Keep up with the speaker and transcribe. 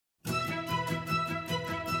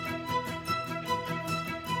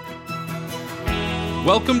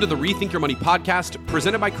Welcome to the Rethink Your Money podcast,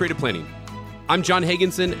 presented by Creative Planning. I'm John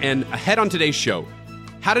Hagenson, and ahead on today's show,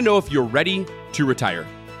 how to know if you're ready to retire.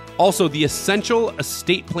 Also, the essential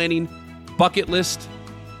estate planning bucket list,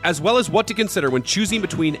 as well as what to consider when choosing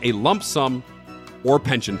between a lump sum or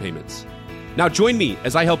pension payments. Now join me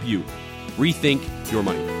as I help you rethink your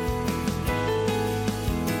money.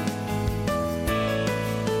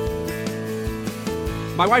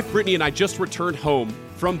 My wife Brittany and I just returned home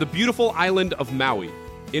from the beautiful island of Maui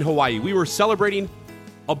in Hawaii. We were celebrating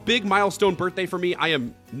a big milestone birthday for me. I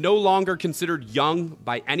am no longer considered young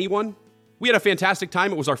by anyone. We had a fantastic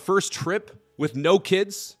time. It was our first trip with no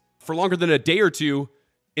kids for longer than a day or two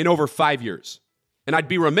in over 5 years. And I'd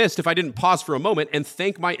be remiss if I didn't pause for a moment and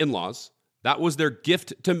thank my in-laws. That was their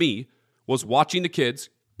gift to me, was watching the kids.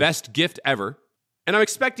 Best gift ever. And I'm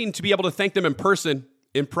expecting to be able to thank them in person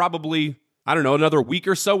in probably, another week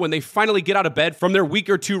or so when they finally get out of bed from their week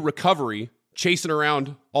or two recovery, chasing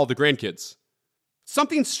around all the grandkids.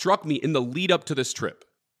 Something struck me in the lead up to this trip.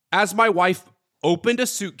 As my wife opened a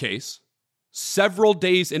suitcase several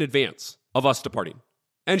days in advance of us departing,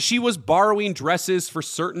 and she was borrowing dresses for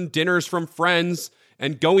certain dinners from friends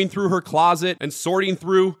and going through her closet and sorting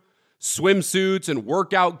through swimsuits and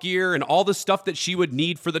workout gear and all the stuff that she would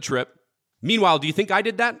need for the trip. Meanwhile, do you think I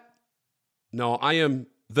did that? No, I am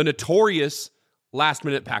the notorious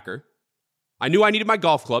last-minute packer. I knew I needed my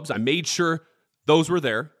golf clubs. I made sure those were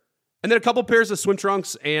there. And then a couple pairs of swim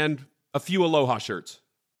trunks and a few Aloha shirts.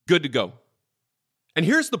 Good to go. And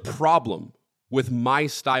here's the problem with my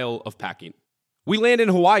style of packing. We land in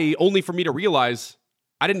Hawaii only for me to realize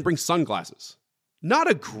I didn't bring sunglasses. Not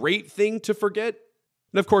a great thing to forget.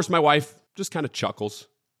 And of course, my wife just kind of chuckles,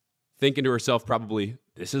 thinking to herself probably,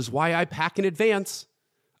 this is why I pack in advance.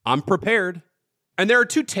 I'm prepared. And there are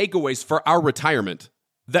two takeaways for our retirement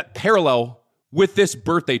that parallel with this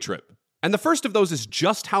birthday trip. And the first of those is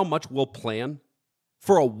just how much we'll plan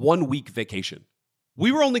for a 1-week vacation.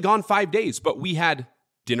 We were only gone 5 days, but we had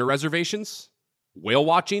dinner reservations, whale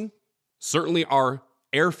watching, certainly our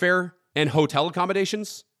airfare and hotel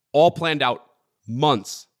accommodations, all planned out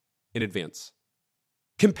months in advance.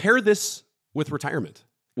 Compare this with retirement,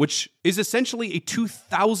 which is essentially a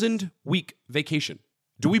 2,000-week vacation.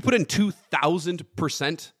 Do we put in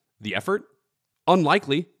 2,000% the effort?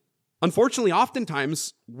 Unlikely. Unfortunately,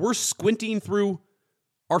 oftentimes, we're squinting through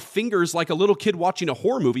our fingers like a little kid watching a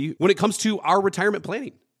horror movie when it comes to our retirement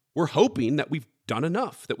planning. We're hoping that we've done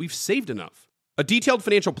enough, that we've saved enough. A detailed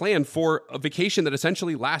financial plan for a vacation that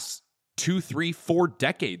essentially lasts 2, 3, 4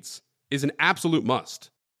 decades is an absolute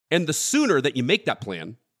must. And the sooner that you make that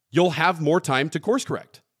plan, you'll have more time to course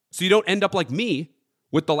correct. So you don't end up like me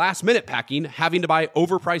with the last minute packing, having to buy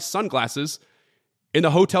overpriced sunglasses in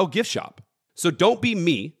the hotel gift shop. So don't be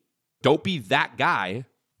me. Don't be that guy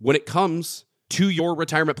when it comes to your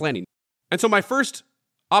retirement planning. And so my first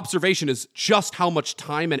observation is just how much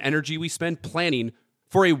time and energy we spend planning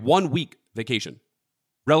for a 1-week vacation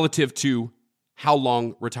relative to how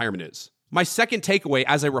long retirement is. My second takeaway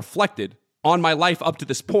as I reflected on my life up to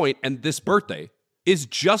this point and this birthday is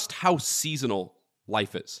just how seasonal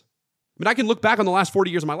life is. I mean, I can look back on the last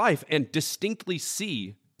 40 years of my life and distinctly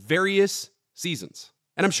see various seasons.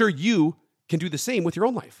 And I'm sure you can do the same with your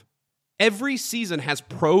own life. Every season has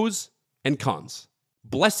pros and cons,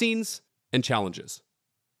 blessings and challenges.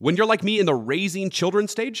 When you're like me in the raising children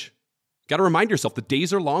stage, you got to remind yourself the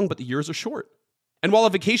days are long, but the years are short. And while a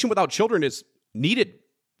vacation without children is needed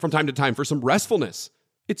from time to time for some restfulness,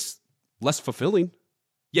 it's less fulfilling.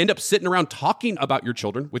 You end up sitting around talking about your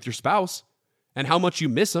children with your spouse and how much you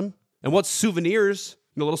miss them and what souvenirs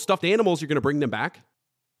and the little stuffed animals you're going to bring them back.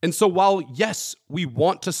 And so while, yes, we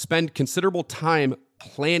want to spend considerable time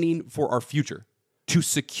planning for our future to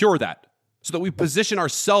secure that so that we position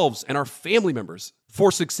ourselves and our family members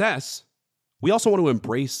for success, we also want to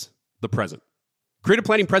embrace the present. Creative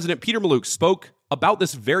Planning President Peter Mallouk spoke about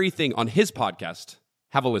this very thing on his podcast.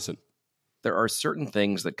 Have a listen. There are certain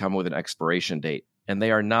things that come with an expiration date, and they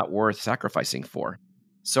are not worth sacrificing for.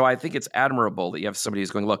 So I think it's admirable that you have somebody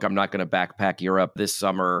who's going, look, I'm not going to backpack Europe this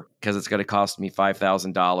summer because it's going to cost me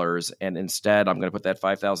 $5,000. And instead, I'm going to put that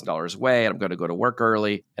 $5,000 away and I'm going to go to work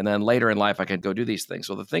early. And then later in life, I can go do these things.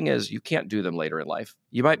 Well, the thing is, you can't do them later in life.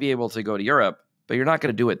 You might be able to go to Europe, but you're not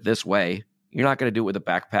going to do it this way. You're not going to do it with a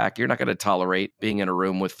backpack. You're not going to tolerate being in a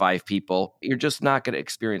room with 5 people. You're just not going to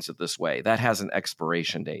experience it this way. That has an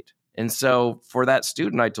expiration date. And so for that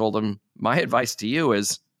student, I told him, my advice to you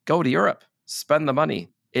is go to Europe. Spend the money.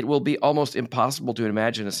 It will be almost impossible to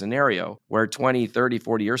imagine a scenario where 20, 30,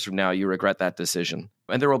 40 years from now, you regret that decision.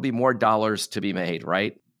 And there will be more dollars to be made,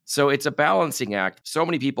 right? So it's a balancing act. So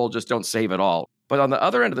many people just don't save at all. But on the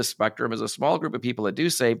other end of the spectrum is a small group of people that do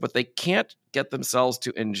save, but they can't get themselves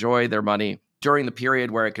to enjoy their money during the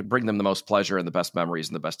period where it could bring them the most pleasure and the best memories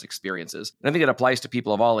and the best experiences. And I think it applies to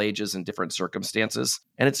people of all ages and different circumstances.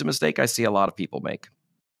 And it's a mistake I see a lot of people make.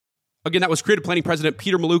 Again, that was Creative Planning President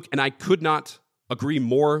Peter Mallouk, and I could not agree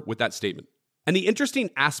more with that statement. And the interesting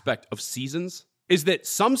aspect of seasons is that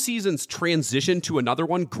some seasons transition to another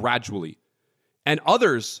one gradually, and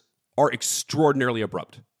others are extraordinarily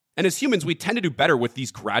abrupt. And as humans, we tend to do better with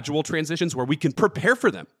these gradual transitions where we can prepare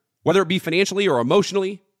for them, whether it be financially or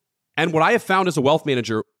emotionally. And what I have found as a wealth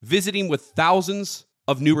manager, visiting with thousands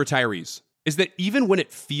of new retirees, is that even when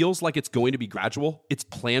it feels like it's going to be gradual, it's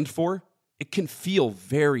planned for, it can feel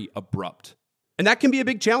very abrupt. And that can be a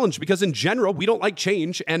big challenge because in general, we don't like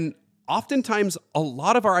change. And oftentimes, a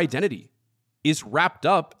lot of our identity is wrapped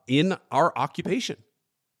up in our occupation.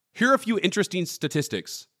 Here are a few interesting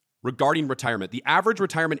statistics regarding retirement. The average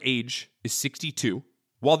retirement age is 62,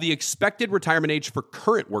 while the expected retirement age for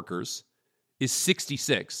current workers is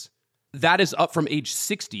 66. That is up from age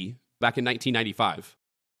 60 back in 1995.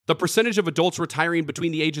 The percentage of adults retiring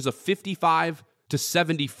between the ages of 55 to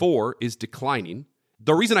 74 is declining.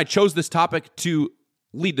 The reason I chose this topic to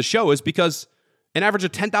lead the show is because an average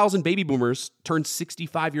of 10,000 baby boomers turn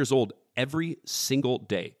 65 years old every single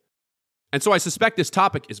day. And so I suspect this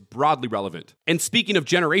topic is broadly relevant. And speaking of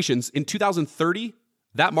generations, in 2030,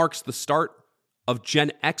 that marks the start of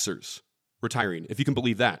Gen Xers retiring, if you can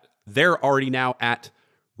believe that. They're already now at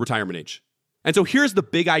retirement age. And so here's the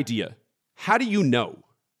big idea. How do you know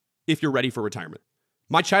if you're ready for retirement?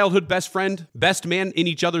 My childhood best friend, best man in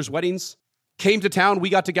each other's weddings, came to town. We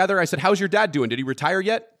got together. I said, "How's your dad doing? Did he retire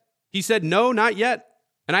yet?" He said, "No, not yet."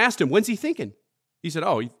 And I asked him, "When's he thinking?" He said,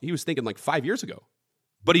 "Oh, he was thinking like 5 years ago.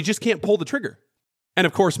 But he just can't pull the trigger." And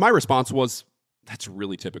of course, my response was, that's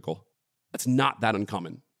really typical. That's not that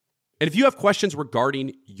uncommon. And if you have questions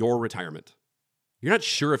regarding your retirement, you're not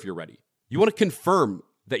sure if you're ready, you want to confirm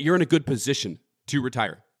that you're in a good position to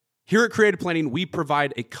retire. Here at Creative Planning, we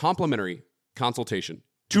provide a complimentary consultation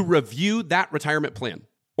to review that retirement plan.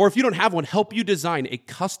 Or if you don't have one, help you design a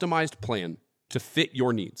customized plan to fit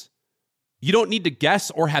your needs. You don't need to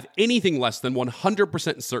guess or have anything less than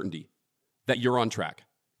 100% certainty that you're on track.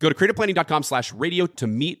 Go to creativeplanning.com/radio to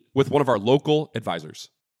meet with one of our local advisors.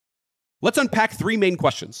 Let's unpack 3 main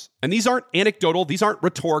questions. And these aren't anecdotal, these aren't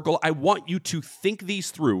rhetorical. I want you to think these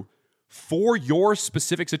through for your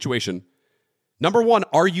specific situation. Number 1,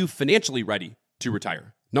 are you financially ready to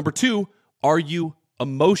retire? Number 2, are you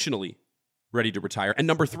emotionally ready to retire? And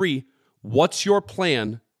number 3, what's your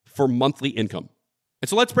plan for monthly income? And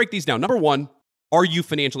so let's break these down. Number 1, are you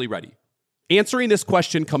financially ready? Answering this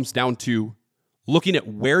question comes down to looking at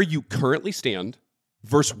where you currently stand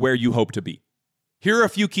versus where you hope to be. Here are a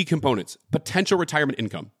few key components. Potential retirement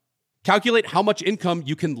income. Calculate how much income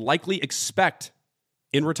you can likely expect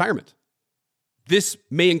in retirement. This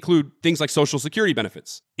may include things like Social Security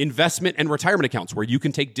benefits, investment and retirement accounts where you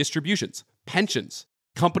can take distributions, pensions,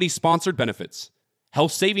 company-sponsored benefits,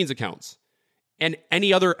 health savings accounts, and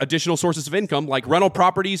any other additional sources of income like rental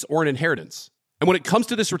properties or an inheritance. And when it comes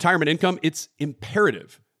to this retirement income, it's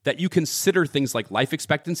imperative that you consider things like life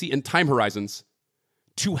expectancy and time horizons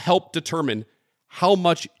to help determine how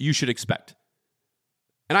much you should expect.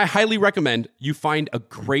 And I highly recommend you find a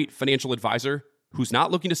great financial advisor who's not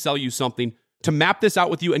looking to sell you something to map this out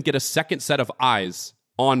with you and get a second set of eyes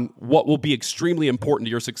on what will be extremely important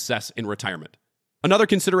to your success in retirement. Another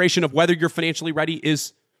consideration of whether you're financially ready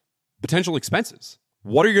is potential expenses.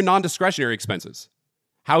 What are your non-discretionary expenses?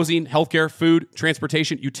 Housing, healthcare, food,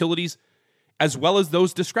 transportation, utilities, as well as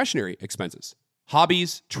those discretionary expenses.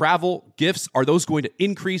 Hobbies, travel, gifts, are those going to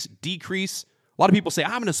increase, decrease? A lot of people say,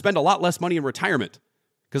 I'm going to spend a lot less money in retirement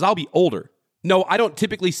because I'll be older. No, I don't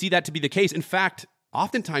typically see that to be the case. In fact,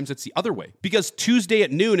 oftentimes it's the other way. Because Tuesday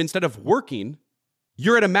at noon, instead of working,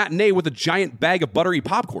 you're at a matinee with a giant bag of buttery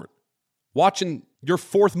popcorn, watching your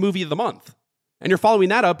 4th movie of the month. And you're following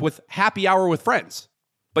that up with happy hour with friends.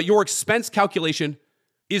 But your expense calculation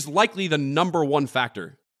is likely the number one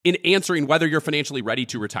factor in answering whether you're financially ready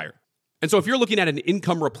to retire. And so if you're looking at an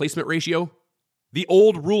income replacement ratio, the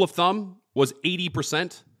old rule of thumb was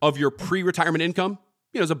 80% of your pre-retirement income,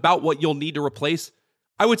 is about what you'll need to replace.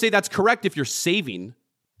 I would say that's correct if you're saving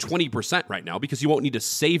 20% right now because you won't need to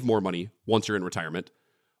save more money once you're in retirement.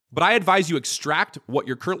 But I advise you extract what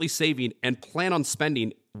you're currently saving and plan on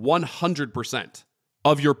spending 100%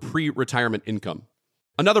 of your pre-retirement income.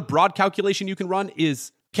 Another broad calculation you can run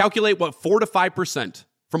is calculate what 4 to 5%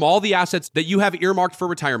 from all the assets that you have earmarked for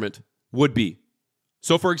retirement would be.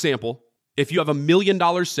 So for example, if you have $1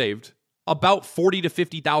 million saved, about $40,000 to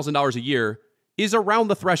 $50,000 a year is around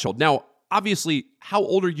the threshold. Now, obviously, how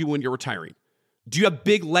old are you when you're retiring? Do you have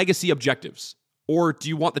big legacy objectives? Or do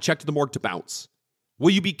you want the check to the morgue to bounce? Will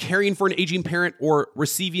you be caring for an aging parent or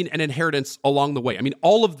receiving an inheritance along the way? I mean,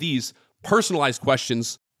 all of these personalized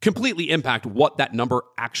questions completely impact what that number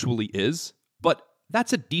actually is, but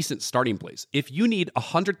that's a decent starting place. If you need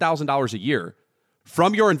 $100,000 a year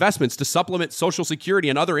from your investments to supplement Social Security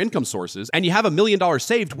and other income sources, and you have $1 million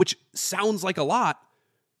saved, which sounds like a lot,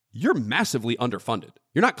 you're massively underfunded.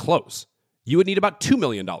 You're not close. You would need about $2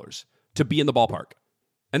 million to be in the ballpark.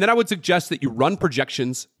 And then I would suggest that you run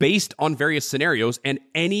projections based on various scenarios, and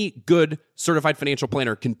any good certified financial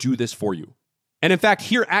planner can do this for you. And in fact,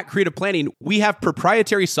 here at Creative Planning, we have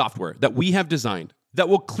proprietary software that we have designed that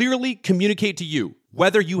will clearly communicate to you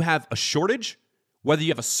whether you have a shortage, whether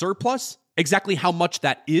you have a surplus, exactly how much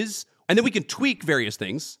that is. And then we can tweak various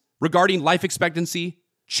things regarding life expectancy,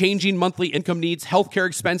 changing monthly income needs, healthcare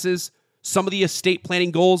expenses, some of the estate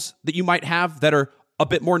planning goals that you might have that are a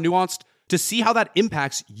bit more nuanced, to see how that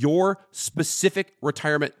impacts your specific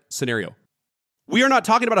retirement scenario. We are not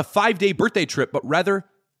talking about a 5-day birthday trip, but rather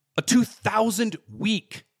a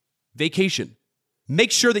 2,000-week vacation.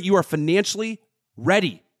 Make sure that you are financially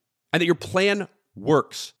ready and that your plan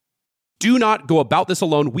works. Do not go about this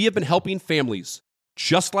alone. We have been helping families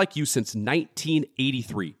just like you since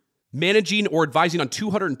 1983, managing or advising on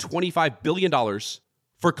 $225 billion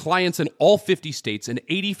for clients in all 50 states and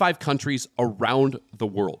 85 countries around the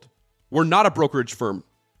world. We're not a brokerage firm.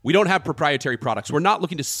 We don't have proprietary products. We're not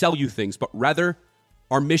looking to sell you things, but rather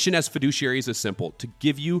our mission as fiduciaries is simple: to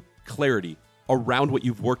give you clarity around what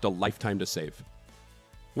you've worked a lifetime to save.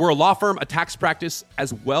 We're a law firm, a tax practice,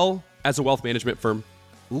 as well as a wealth management firm.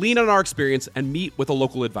 Lean on our experience and meet with a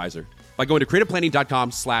local advisor by going to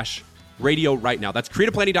creativeplanning.com/radio right now. That's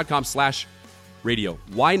creativeplanning.com/radio.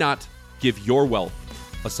 Why not give your wealth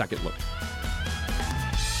a second look?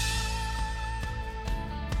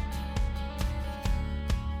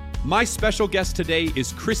 My special guest today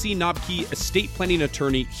is Chrissy Knobke, estate planning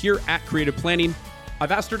attorney here at Creative Planning.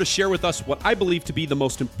 I've asked her to share with us what I believe to be the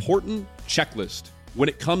most important checklist when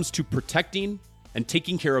it comes to protecting and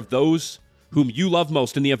taking care of those whom you love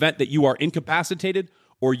most in the event that you are incapacitated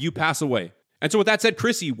or you pass away. And so with that said,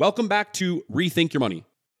 Chrissy, welcome back to Rethink Your Money.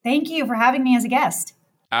 Thank you for having me as a guest.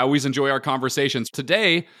 I always enjoy our conversations.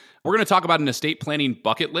 Today, we're going to talk about an estate planning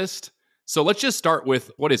bucket list. So let's just start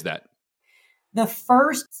with, what is that? The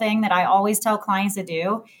first thing that I always tell clients to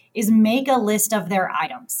do is make a list of their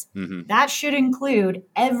items. Mm-hmm. That should include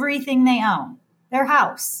everything they own, their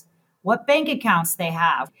house, what bank accounts they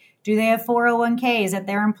have. Do they have 401ks at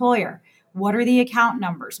their employer? What are the account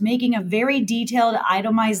numbers? Making a very detailed,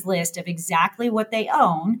 itemized list of exactly what they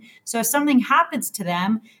own. So if something happens to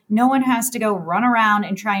them, no one has to go run around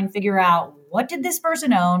and try and figure out, what did this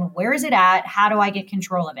person own? Where is it at? How do I get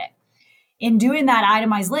control of it? In doing that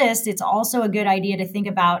itemized list, it's also a good idea to think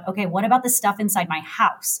about, okay, what about the stuff inside my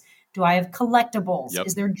house? Do I have collectibles? Yep.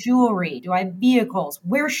 Is there jewelry? Do I have vehicles?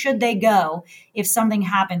 Where should they go if something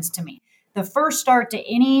happens to me? The first start to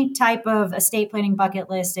any type of estate planning bucket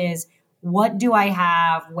list is, what do I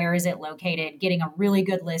have? Where is it located? Getting a really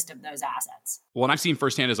good list of those assets. Well, and I've seen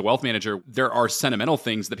firsthand as a wealth manager, there are sentimental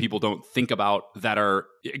things that people don't think about that are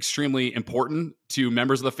extremely important to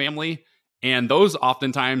members of the family. And those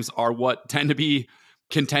oftentimes are what tend to be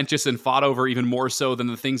contentious and fought over even more so than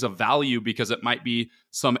the things of value, because it might be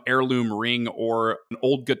some heirloom ring or an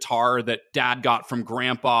old guitar that dad got from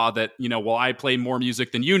grandpa that, well, I play more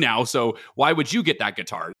music than you now, so why would you get that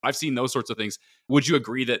guitar? I've seen those sorts of things. Would you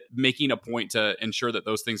agree that making a point to ensure that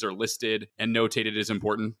those things are listed and notated is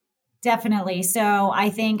important? Definitely. So I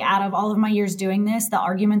think out of all of my years doing this, the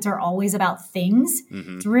arguments are always about things.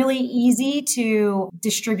 Mm-hmm. It's really easy to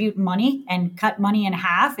distribute money and cut money in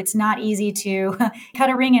half. It's not easy to cut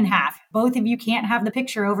a ring in half. Both of you can't have the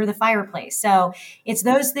picture over the fireplace. So it's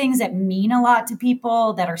those things that mean a lot to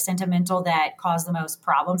people, that are sentimental, that cause the most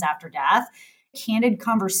problems after death. Candid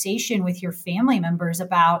conversation with your family members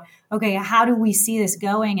about, okay, how do we see this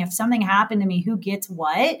going? If something happened to me, who gets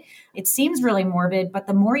what? It seems really morbid, but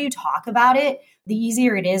the more you talk about it, the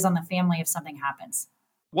easier it is on the family if something happens.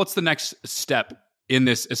 What's the next step in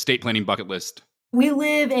this estate planning bucket list? We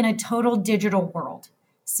live in a total digital world.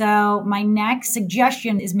 So my next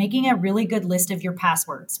suggestion is making a really good list of your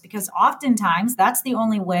passwords, because oftentimes that's the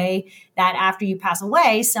only way that after you pass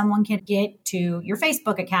away, someone can get to your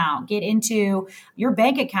Facebook account, get into your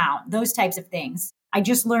bank account, those types of things. I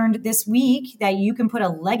just learned this week that you can put a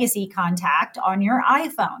legacy contact on your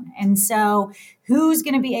iPhone. And so who's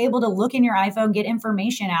going to be able to look in your iPhone, get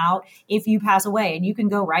information out if you pass away? And you can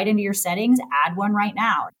go right into your settings, add one right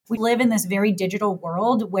now. We live in this very digital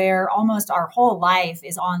world where almost our whole life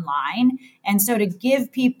is online. And so to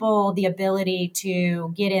give people the ability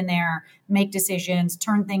to get in there, make decisions,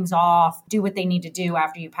 turn things off, do what they need to do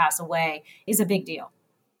after you pass away is a big deal.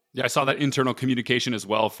 Yeah, I saw that internal communication as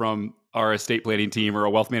well from our estate planning team or a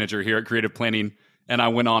wealth manager here at Creative Planning. And I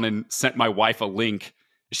went on and sent my wife a link.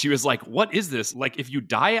 She was like, what is this? Like, if you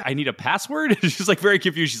die, I need a password? She's like very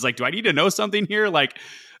confused. She's like, do I need to know something here? Like,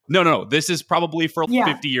 no. This is probably for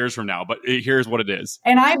 50 years from now, but here's what it is.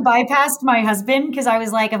 And I bypassed my husband because I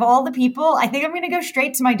was like, of all the people, I think I'm going to go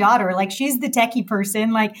straight to my daughter. Like, she's the techie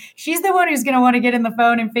person. Like, she's the one who's going to want to get in the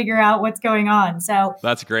phone and figure out what's going on. So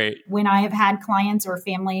that's great. When I have had clients or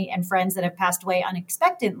family and friends that have passed away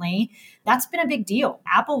unexpectedly, that's been a big deal.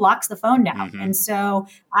 Apple locks the phone down. Mm-hmm. And so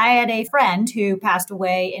I had a friend who passed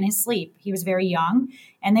away in his sleep. He was very young.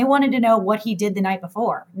 And they wanted to know what he did the night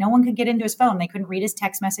before. No one could get into his phone. They couldn't read his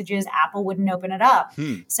text messages. Apple wouldn't open it up.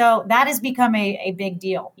 So that has become a big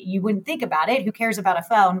deal. You wouldn't think about it. Who cares about a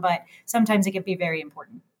phone? But sometimes it can be very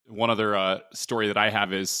important. One other story that I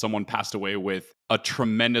have is someone passed away with a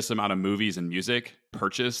tremendous amount of movies and music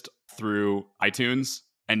purchased through iTunes,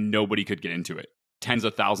 and nobody could get into it. Tens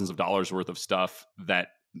of thousands of dollars worth of stuff that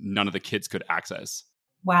none of the kids could access.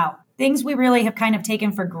 Wow. Things we really have kind of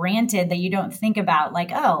taken for granted that you don't think about,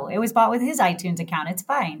 like, oh, it was bought with his iTunes account. It's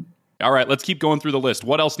fine. All right, let's keep going through the list.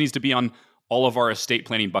 What else needs to be on all of our estate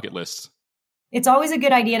planning bucket lists? It's always a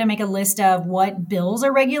good idea to make a list of what bills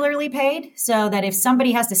are regularly paid so that if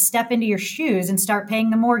somebody has to step into your shoes and start paying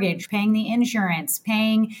the mortgage, paying the insurance,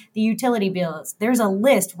 paying the utility bills, there's a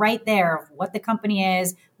list right there of what the company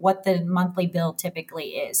is, what the monthly bill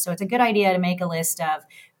typically is. So it's a good idea to make a list of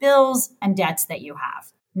bills and debts that you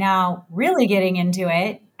have. Now, really getting into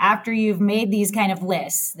it, after you've made these kind of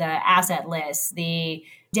lists, the asset list, the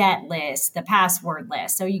debt list, the password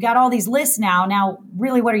list. So you got all these lists now. Now,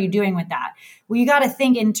 really, what are you doing with that? Well, you got to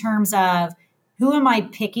think in terms of who am I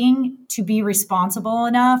picking to be responsible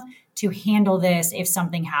enough to handle this if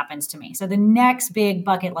something happens to me? So the next big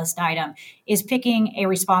bucket list item is picking a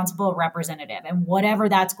responsible representative. And whatever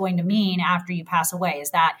that's going to mean after you pass away,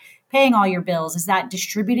 is that paying all your bills? Is that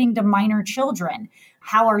distributing to minor children?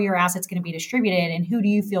 How are your assets going to be distributed? And who do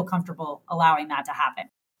you feel comfortable allowing that to happen?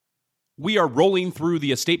 We are rolling through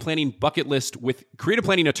the estate planning bucket list with creative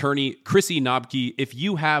planning attorney Chrissy Knobke. If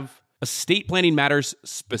you have estate planning matters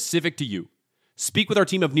specific to you, speak with our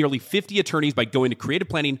team of nearly 50 attorneys by going to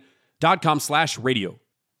creativeplanning.com/radio.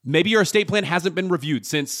 Maybe your estate plan hasn't been reviewed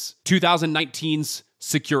since 2019's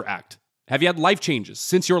Secure Act. Have you had life changes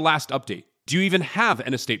since your last update? Do you even have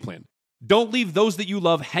an estate plan? Don't leave those that you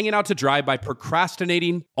love hanging out to dry by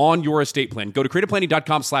procrastinating on your estate plan. Go to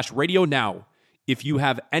creativeplanning.com/radio now. If you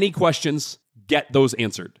have any questions, get those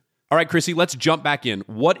answered. All right, Chrissy, let's jump back in.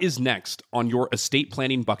 What is next on your estate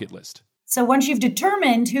planning bucket list? So once you've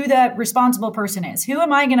determined who the responsible person is, who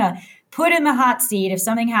am I going to put in the hot seat if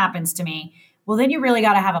something happens to me? Well, then you really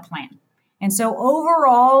got to have a plan. And so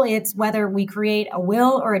overall, it's whether we create a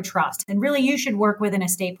will or a trust. And really, you should work with an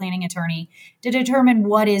estate planning attorney to determine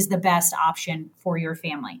what is the best option for your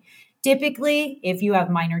family. Typically, if you have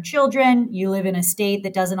minor children, you live in a state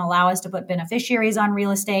that doesn't allow us to put beneficiaries on real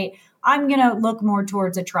estate, I'm going to look more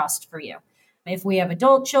towards a trust for you. If we have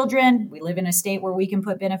adult children, we live in a state where we can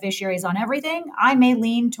put beneficiaries on everything, I may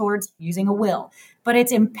lean towards using a will. But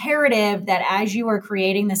it's imperative that as you are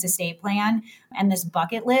creating this estate plan and this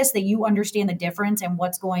bucket list, that you understand the difference and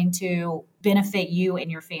what's going to benefit you and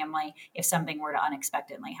your family if something were to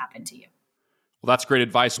unexpectedly happen to you. Well, that's great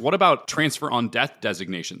advice. What about transfer on death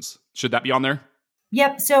designations? Should that be on there?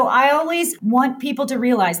 Yep. So I always want people to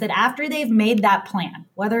realize that after they've made that plan,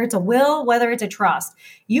 whether it's a will, whether it's a trust,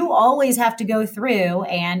 you always have to go through.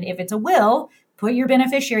 And if it's a will, put your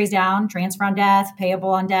beneficiaries down, transfer on death, payable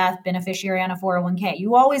on death, beneficiary on a 401k.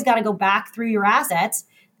 You always got to go back through your assets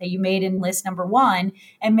that you made in list number 1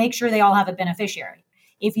 and make sure they all have a beneficiary.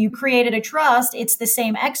 If you created a trust, it's the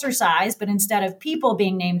same exercise, but instead of people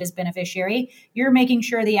being named as beneficiary, you're making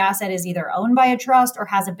sure the asset is either owned by a trust or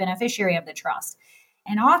has a beneficiary of the trust.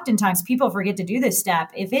 And oftentimes people forget to do this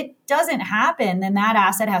step. If it doesn't happen, then that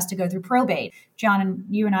asset has to go through probate. John, and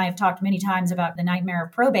you and I have talked many times about the nightmare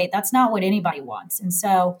of probate. That's not what anybody wants. And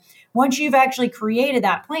so once you've actually created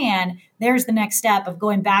that plan, there's the next step of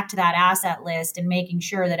going back to that asset list and making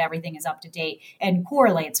sure that everything is up to date and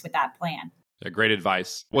correlates with that plan. Yeah, great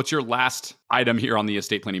advice. What's your last item here on the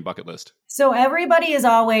estate planning bucket list? So everybody is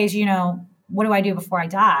always, what do I do before I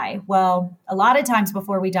die? Well, a lot of times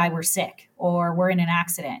before we die, we're sick or we're in an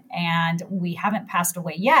accident and we haven't passed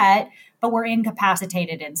away yet, but we're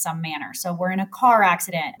incapacitated in some manner. So we're in a car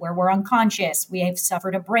accident where we're unconscious. We have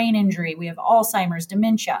suffered a brain injury. We have Alzheimer's,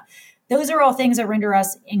 dementia. Those are all things that render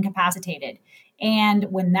us incapacitated. And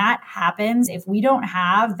when that happens, if we don't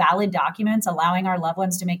have valid documents allowing our loved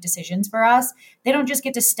ones to make decisions for us, they don't just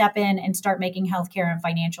get to step in and start making healthcare and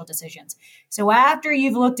financial decisions. So after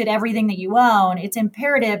you've looked at everything that you own, it's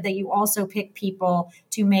imperative that you also pick people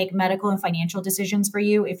to make medical and financial decisions for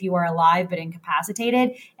you if you are alive but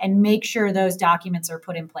incapacitated, and make sure those documents are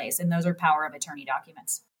put in place. And those are power of attorney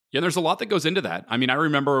documents. Yeah, there's a lot that goes into that. I mean, I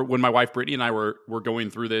remember when my wife Brittany and I were going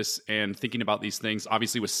through this and thinking about these things,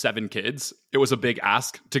 obviously with 7 kids, it was a big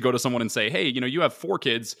ask to go to someone and say, hey, you have 4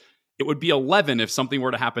 kids. It would be 11 if something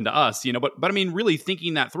were to happen to us, but I mean, really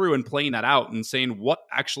thinking that through and playing that out and saying, what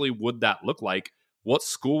actually would that look like? What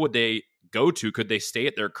school would they go to? Could they stay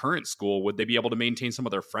at their current school? Would they be able to maintain some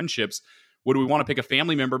of their friendships? Would we want to pick a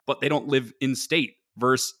family member, but they don't live in state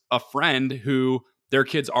versus a friend who their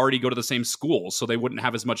kids already go to the same school, so they wouldn't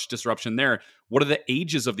have as much disruption there? What are the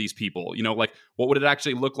ages of these people? What would it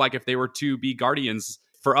actually look like if they were to be guardians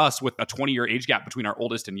for us with a 20-year age gap between our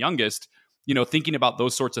oldest and youngest? Thinking about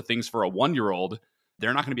those sorts of things for a 1-year-old,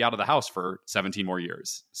 they're not going to be out of the house for 17 more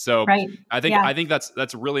years. So right. I think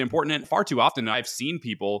that's really important. And far too often I've seen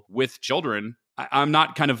people with children. I'm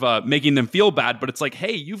not kind of making them feel bad, but it's like,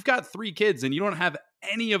 hey, you've got 3 kids and you don't have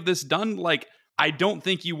any of this done. I don't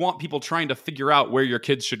think you want people trying to figure out where your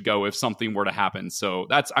kids should go if something were to happen. So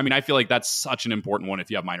I feel like that's such an important one if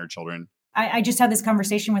you have minor children. I just had this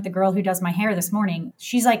conversation with the girl who does my hair this morning.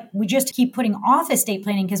 She's like, we just keep putting off estate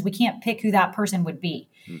planning because we can't pick who that person would be.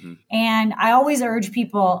 Mm-hmm. And I always urge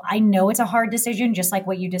people, I know it's a hard decision, just like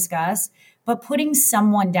what you discussed, but putting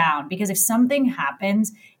someone down, because if something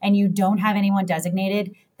happens and you don't have anyone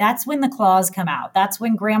designated, that's when the claws come out. That's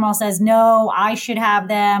when grandma says, no, I should have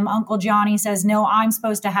them. Uncle Johnny says, no, I'm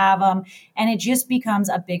supposed to have them. And it just becomes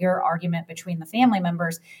a bigger argument between the family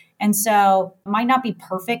members. And so it might not be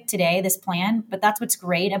perfect today, this plan, but that's what's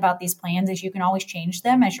great about these plans is you can always change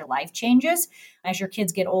them as your life changes, as your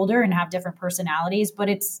kids get older and have different personalities. But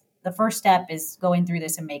it's the first step is going through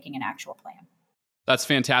this and making an actual plan. That's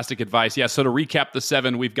fantastic advice. Yeah. So to recap the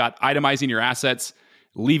 7, we've got itemizing your assets,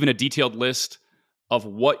 leaving a detailed list of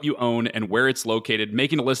what you own and where it's located,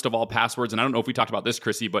 making a list of all passwords. And I don't know if we talked about this,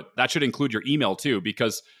 Chrissy, but that should include your email too,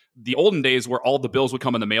 because the olden days where all the bills would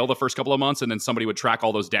come in the mail the first couple of months and then somebody would track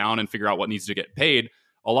all those down and figure out what needs to get paid.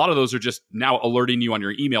 A lot of those are just now alerting you on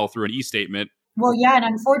your email through an e-statement. Well, yeah. And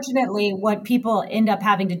unfortunately, what people end up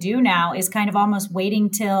having to do now is kind of almost waiting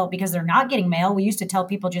till, because they're not getting mail. We used to tell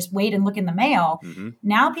people just wait and look in the mail. Mm-hmm.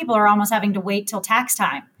 Now people are almost having to wait till tax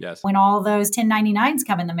time. Yes. When all those 1099s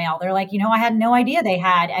come in the mail, they're like, I had no idea they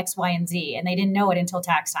had X, Y, and Z, and they didn't know it until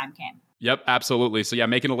tax time came. Yep, absolutely. So yeah,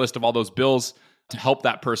 making a list of all those bills to help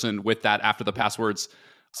that person with that after the passwords,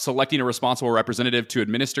 selecting a responsible representative to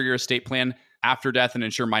administer your estate plan after death and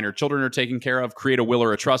ensure minor children are taken care of, create a will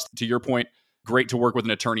or a trust. To your point, great to work with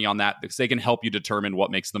an attorney on that because they can help you determine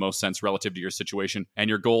what makes the most sense relative to your situation and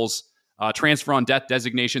your goals. Transfer on death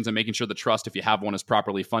designations and making sure the trust, if you have one, is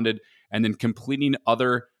properly funded, and then completing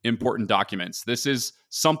other important documents. This is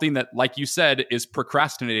something that, like you said, is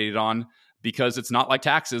procrastinated on because it's not like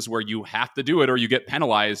taxes where you have to do it or you get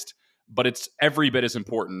penalized, but it's every bit as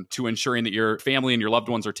important to ensuring that your family and your loved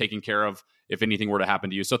ones are taken care of if anything were to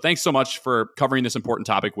happen to you. So thanks so much for covering this important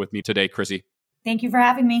topic with me today, Chrissy. Thank you for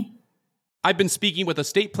having me. I've been speaking with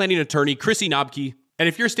estate planning attorney Chrissy Knobke, and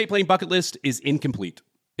if your estate planning bucket list is incomplete,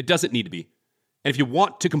 it doesn't need to be. And if you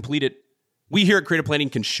want to complete it, we here at Creative Planning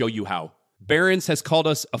can show you how. Barron's has called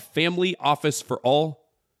us a family office for all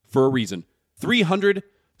for a reason. 300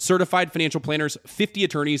 certified financial planners, 50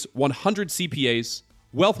 attorneys, 100 CPAs,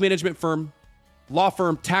 wealth management firm, law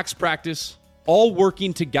firm, tax practice, all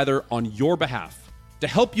working together on your behalf to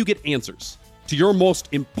help you get answers to your most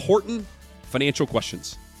important financial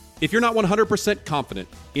questions. If you're not 100% confident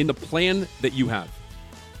in the plan that you have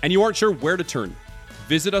and you aren't sure where to turn,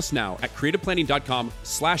 visit us now at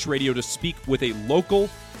creativeplanning.com/radio to speak with a local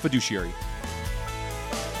fiduciary.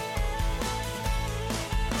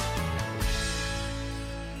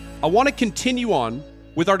 I want to continue on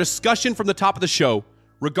with our discussion from the top of the show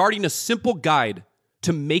regarding a simple guide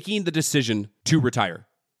to making the decision to retire.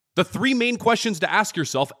 The 3 main questions to ask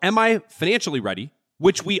yourself: am I financially ready?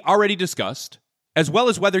 Which we already discussed, as well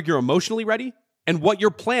as whether you're emotionally ready and what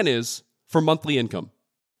your plan is for monthly income.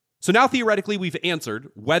 So now theoretically, we've answered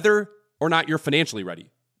whether or not you're financially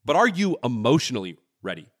ready, but are you emotionally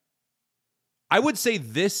ready? I would say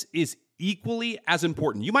this is equally as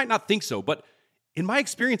important. You might not think so, but in my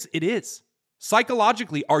experience, it is.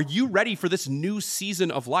 Psychologically, are you ready for this new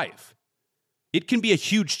season of life? It can be a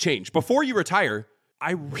huge change. Before you retire,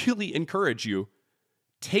 I really encourage you,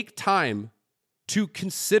 take time to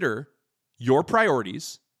consider your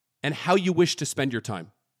priorities and how you wish to spend your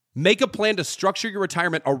time. Make a plan to structure your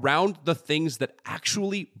retirement around the things that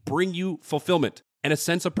actually bring you fulfillment and a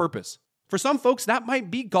sense of purpose. For some folks, that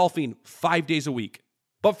might be golfing 5 days a week.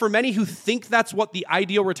 But for many who think that's what the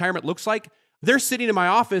ideal retirement looks like, they're sitting in my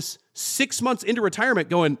office 6 months into retirement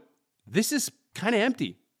going, this is kind of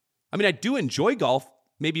empty. I mean, I do enjoy golf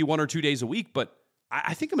maybe 1 or 2 days a week, but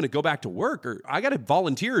I think I'm going to go back to work, or I got to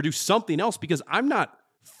volunteer or do something else because I'm not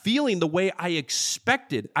feeling the way I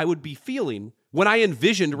expected I would be feeling when I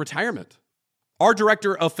envisioned retirement. Our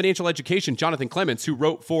director of financial education, Jonathan Clements, who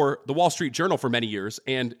wrote for the Wall Street Journal for many years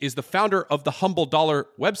and is the founder of the Humble Dollar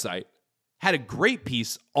website, had a great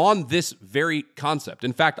piece on this very concept.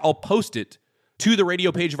 In fact, I'll post it to the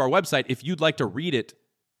radio page of our website if you'd like to read it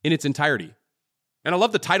in its entirety. And I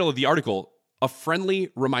love the title of the article, A Friendly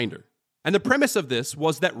Reminder. And the premise of this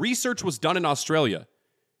was that research was done in Australia,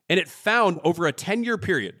 and it found over a 10-year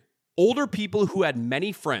period, older people who had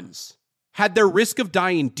many friends had their risk of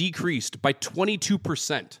dying decreased by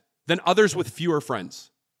 22% than others with fewer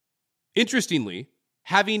friends. Interestingly,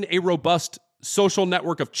 having a robust social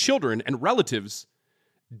network of children and relatives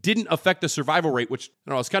didn't affect the survival rate, which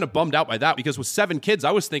I was kind of bummed out by that because with 7 kids,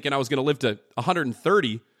 I was thinking I was going to live to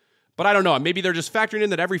 130, but I don't know. Maybe they're just factoring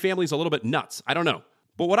in that every family is a little bit nuts. I don't know.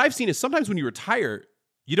 But what I've seen is sometimes when you retire,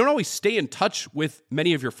 you don't always stay in touch with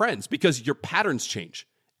many of your friends because your patterns change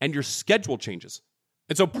and your schedule changes.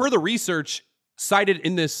 And so per the research cited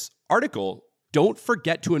in this article, don't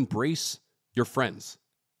forget to embrace your friends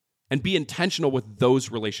and be intentional with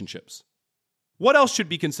those relationships. What else should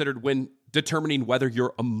be considered when determining whether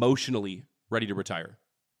you're emotionally ready to retire?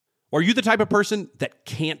 Are you the type of person that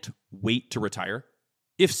can't wait to retire?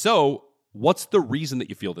 If so, what's the reason that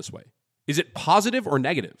you feel this way? Is it positive or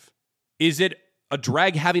negative? Is it a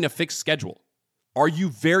drag having a fixed schedule? Are you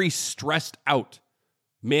very stressed out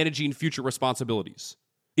managing future responsibilities?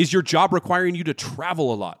 Is your job requiring you to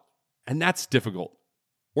travel a lot? And that's difficult.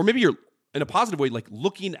 Or maybe you're, in a positive way, like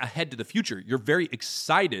looking ahead to the future. You're very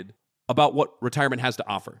excited about what retirement has to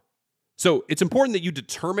offer. So it's important that you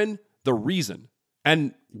determine the reason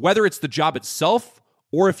and whether it's the job itself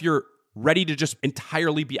or if you're ready to just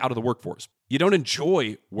entirely be out of the workforce. You don't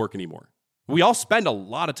enjoy work anymore. We all spend a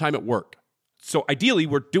lot of time at work. So ideally,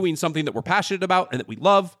 we're doing something that we're passionate about and that we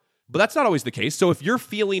love, but that's not always the case. So if you're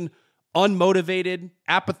feeling unmotivated,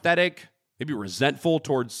 apathetic, maybe resentful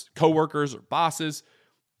towards coworkers or bosses,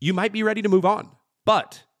 you might be ready to move on.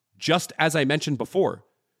 But just as I mentioned before,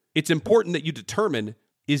 it's important that you determine,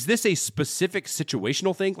 is this a specific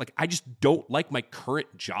situational thing? Like, I just don't like my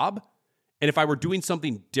current job. And if I were doing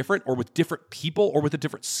something different or with different people or with a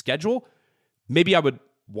different schedule, maybe I would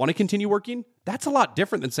want to continue working. That's a lot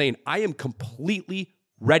different than saying I am completely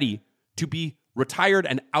ready to be retired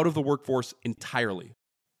and out of the workforce entirely.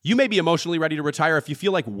 You may be emotionally ready to retire if you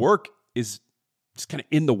feel like work is just kind of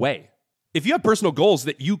in the way. If you have personal goals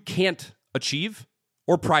that you can't achieve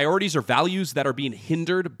or priorities or values that are being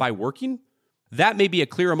hindered by working, that may be a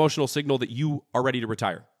clear emotional signal that you are ready to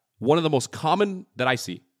retire. One of the most common that I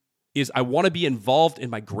see is I want to be involved in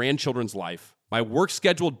my grandchildren's life. My work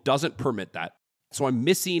schedule doesn't permit that. So I'm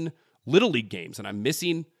missing Little League games and I'm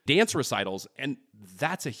missing dance recitals, and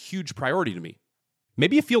that's a huge priority to me.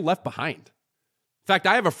 Maybe you feel left behind. In fact,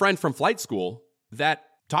 I have a friend from flight school that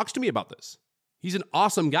talks to me about this. He's an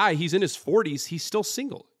awesome guy. He's in his 40s. He's still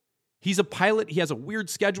single. He's a pilot. He has a weird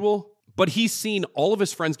schedule, but he's seen all of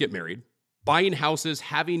his friends get married, buying houses,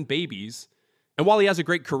 having babies. And while he has a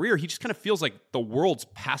great career, he just kind of feels like the world's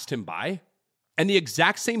passed him by. And the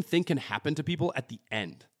exact same thing can happen to people at the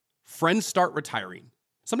end. Friends start retiring.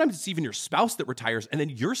 Sometimes it's even your spouse that retires and then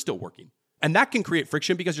you're still working. And that can create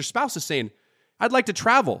friction because your spouse is saying, I'd like to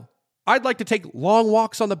travel. I'd like to take long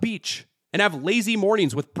walks on the beach and have lazy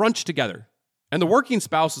mornings with brunch together. And the working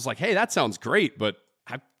spouse is like, hey, that sounds great, but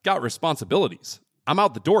I've got responsibilities. I'm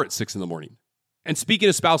out the door at 6 a.m. And speaking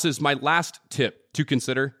of spouses, my last tip to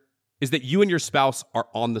consider is that you and your spouse are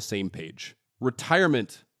on the same page.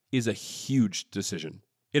 Retirement is a huge decision.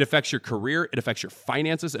 It affects your career, it affects your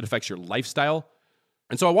finances, it affects your lifestyle.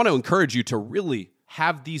 And so I want to encourage you to really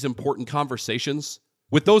have these important conversations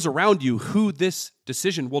with those around you who this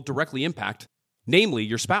decision will directly impact, namely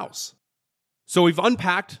your spouse. So we've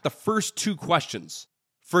unpacked the first 2 questions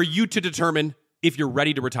for you to determine if you're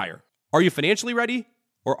ready to retire. Are you financially ready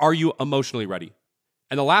or are you emotionally ready?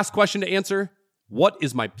 And the last question to answer, what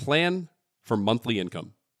is my plan for monthly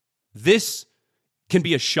income? this can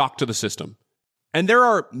be a shock to the system. And there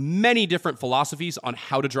are many different philosophies on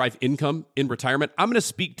how to drive income in retirement. I'm going to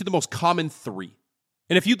speak to the most common 3.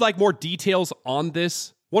 And if you'd like more details on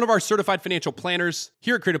this, one of our certified financial planners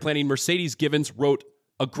here at Creative Planning, Mercedes Givens, wrote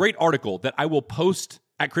a great article that I will post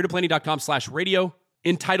at creativeplanning.com/radio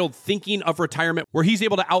entitled Thinking of Retirement, where he's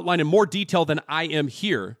able to outline in more detail than I am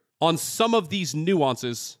here on some of these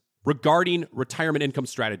nuances regarding retirement income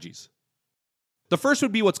strategies. The first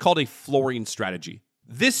would be what's called a flooring strategy.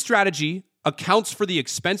 This strategy accounts for the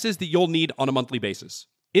expenses that you'll need on a monthly basis,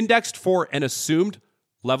 indexed for an assumed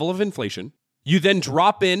level of inflation. You then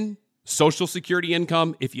drop in Social Security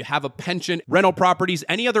income, if you have a pension, rental properties,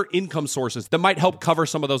 any other income sources that might help cover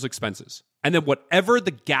some of those expenses. And then whatever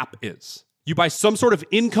the gap is, you buy some sort of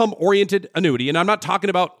income-oriented annuity. And I'm not talking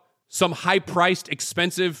about some high-priced,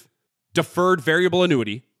 expensive, deferred variable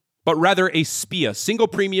annuity, but rather a SPIA, single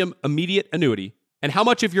premium immediate annuity. And how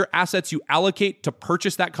much of your assets you allocate to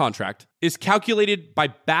purchase that contract is calculated by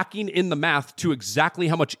backing in the math to exactly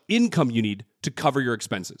how much income you need to cover your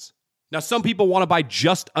expenses. Now, some people want to buy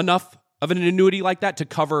just enough of an annuity like that to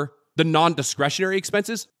cover the non-discretionary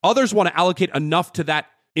expenses. Others want to allocate enough to that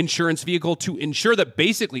insurance vehicle to ensure that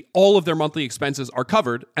basically all of their monthly expenses are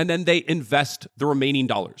covered, and then they invest the remaining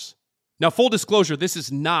dollars. Now, full disclosure, this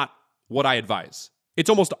is not what I advise. It's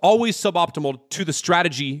almost always suboptimal to the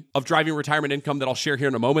strategy of driving retirement income that I'll share here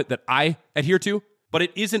in a moment that I adhere to, but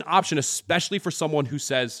it is an option, especially for someone who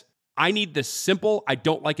says, I need this simple, I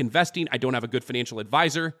don't like investing, I don't have a good financial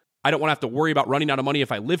advisor, I don't want to have to worry about running out of money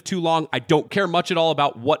if I live too long, I don't care much at all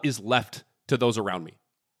about what is left to those around me.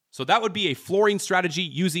 So that would be a flooring strategy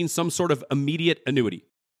using some sort of immediate annuity.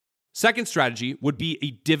 Second strategy would be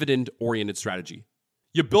a dividend-oriented strategy.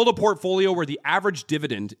 You build a portfolio where the average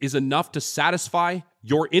dividend is enough to satisfy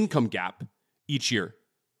your income gap each year.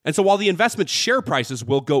 And so while the investment share prices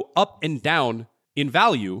will go up and down in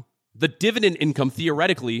value, the dividend income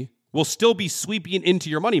theoretically will still be sweeping into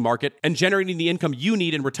your money market and generating the income you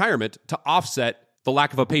need in retirement to offset the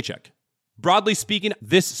lack of a paycheck. Broadly speaking,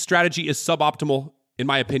 this strategy is suboptimal, in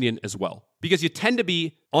my opinion, as well, because you tend to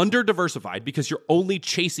be under-diversified because you're only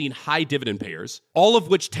chasing high dividend payers, all of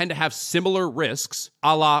which tend to have similar risks,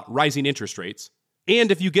 a la rising interest rates. And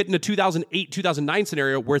if you get in a 2008, 2009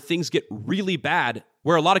 scenario where things get really bad,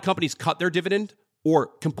 where a lot of companies cut their dividend or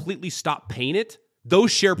completely stop paying it,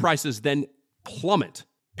 those share prices then plummet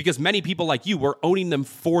because many people like you were owning them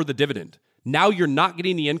for the dividend. Now you're not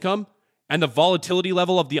getting the income, and the volatility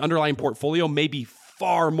level of the underlying portfolio may be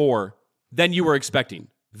far more than you were expecting.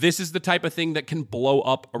 This is the type of thing that can blow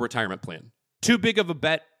up a retirement plan. Too big of a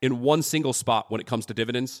bet in one single spot when it comes to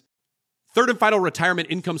dividends. Third and final retirement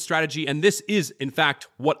income strategy, and this is, in fact,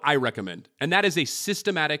 what I recommend, and that is a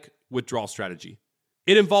systematic withdrawal strategy.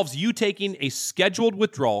 It involves you taking a scheduled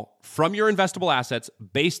withdrawal from your investable assets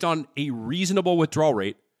based on a reasonable withdrawal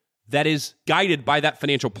rate that is guided by that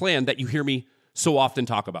financial plan that you hear me so often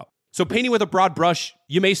talk about. So painting with a broad brush,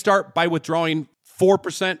 you may start by withdrawing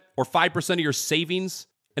 4% or 5% of your savings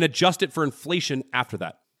and adjust it for inflation after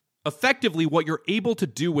that. Effectively, what you're able to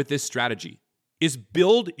do with this strategy is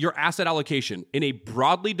build your asset allocation in a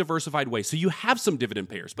broadly diversified way. So you have some dividend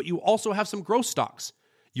payers, but you also have some growth stocks.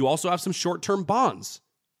 You also have some short-term bonds,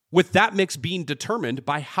 with that mix being determined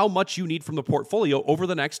by how much you need from the portfolio over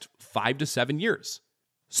the next 5 to 7 years.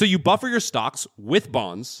 So you buffer your stocks with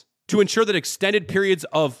bonds to ensure that extended periods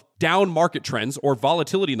of down market trends or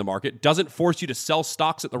volatility in the market doesn't force you to sell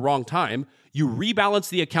stocks at the wrong time. You rebalance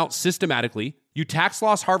the account systematically, you tax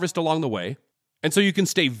loss harvest along the way, and so you can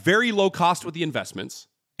stay very low cost with the investments,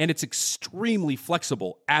 and it's extremely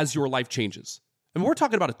flexible as your life changes. And we're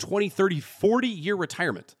talking about a 20, 30, 40-year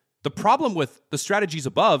retirement. The problem with the strategies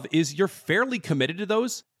above is you're fairly committed to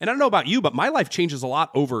those. And I don't know about you, but my life changes a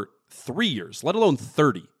lot over 3 years, let alone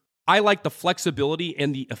 30. I like the flexibility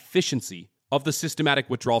and the efficiency of the systematic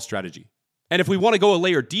withdrawal strategy. And if we want to go a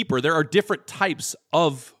layer deeper, there are different types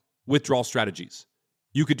of withdrawal strategies.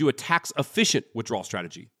 You could do a tax-efficient withdrawal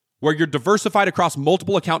strategy, where you're diversified across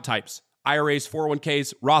multiple account types, IRAs,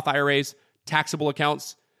 401ks, Roth IRAs, taxable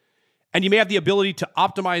accounts, and you may have the ability to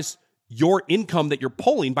optimize your income that you're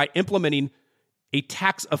pulling by implementing a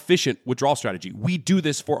tax-efficient withdrawal strategy. We do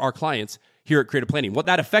this for our clients here at Creative Planning. What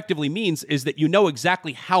that effectively means is that you know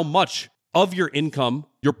exactly how much of your income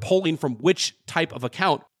you're pulling from which type of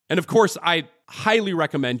account. And of course, I highly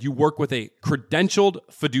recommend you work with a credentialed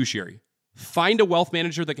fiduciary. Find a wealth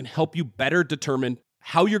manager that can help you better determine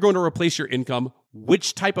how you're going to replace your income,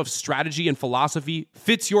 which type of strategy and philosophy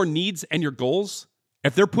fits your needs and your goals.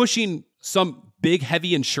 If they're pushing some big,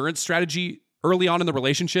 heavy insurance strategy early on in the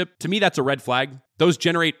relationship, to me, that's a red flag. Those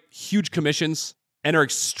generate huge commissions. and are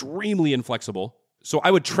extremely inflexible. So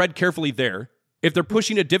I would tread carefully there. If they're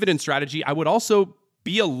pushing a dividend strategy, I would also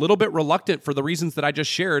be a little bit reluctant for the reasons that I just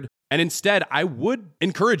shared. And instead, I would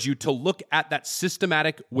encourage you to look at that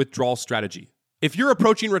systematic withdrawal strategy. If you're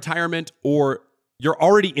approaching retirement or you're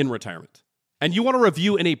already in retirement and you want to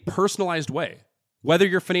review in a personalized way, whether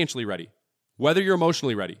you're financially ready, whether you're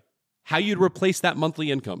emotionally ready, how you'd replace that monthly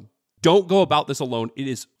income, don't go about this alone. It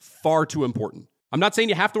is far too important. I'm not saying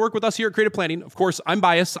you have to work with us here at Creative Planning. Of course, I'm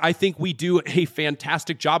biased. I think we do a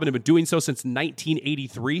fantastic job and have been doing so since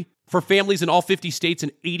 1983 for families in all 50 states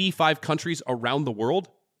and 85 countries around the world.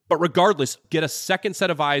 But regardless, get a second set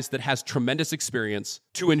of eyes that has tremendous experience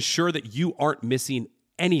to ensure that you aren't missing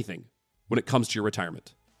anything when it comes to your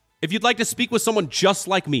retirement. If you'd like to speak with someone just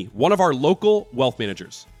like me, one of our local wealth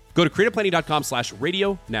managers, go to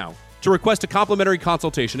creativeplanning.com/radio now to request a complimentary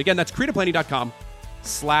consultation. Again, that's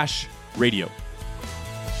creativeplanning.com/radio.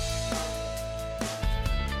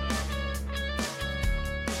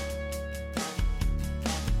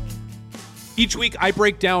 Each week, I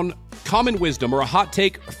break down common wisdom or a hot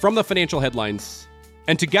take from the financial headlines,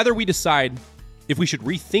 and together we decide if we should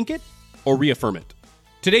rethink it or reaffirm it.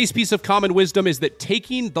 Today's piece of common wisdom is that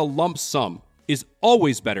taking the lump sum is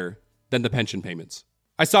always better than the pension payments.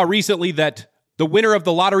 I saw recently that the winner of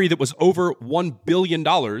the lottery that was over $1 billion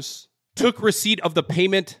took receipt of the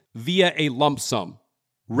payment via a lump sum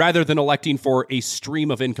rather than electing for a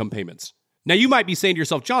stream of income payments. Now, you might be saying to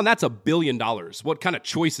yourself, John, that's $1 billion. What kind of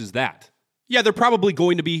choice is that? Yeah, they're probably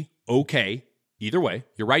going to be okay. Either way,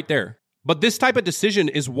 you're right there. But this type of decision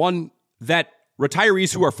is one that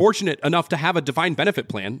retirees who are fortunate enough to have a defined benefit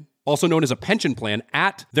plan, also known as a pension plan,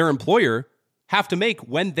 at their employer have to make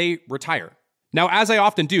when they retire. Now, as I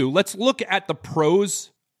often do, let's look at the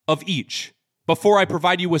pros of each before I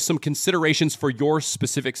provide you with some considerations for your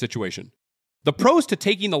specific situation. The pros to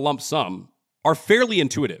taking the lump sum are fairly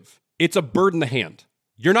intuitive. It's a bird in the hand.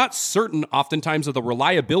 You're not certain oftentimes of the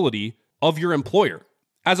reliability of your employer.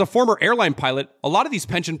 As a former airline pilot, a lot of these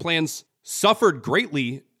pension plans suffered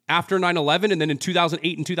greatly after 9/11 and then in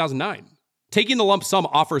 2008 and 2009. Taking the lump sum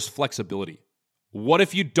offers flexibility. What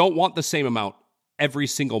if you don't want the same amount every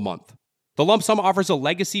single month? The lump sum offers a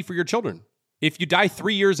legacy for your children. If you die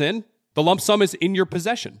 3 years in, the lump sum is in your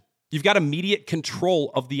possession. You've got immediate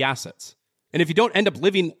control of the assets. And if you don't end up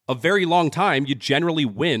living a very long time, you generally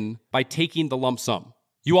win by taking the lump sum.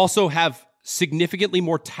 You also have significantly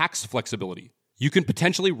more tax flexibility. You can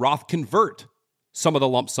potentially Roth convert some of the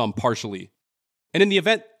lump sum partially. And in the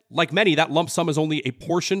event, like many, that lump sum is only a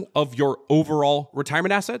portion of your overall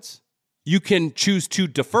retirement assets, you can choose to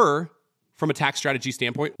defer from a tax strategy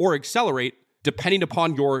standpoint or accelerate depending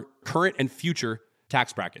upon your current and future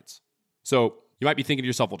tax brackets. So you might be thinking to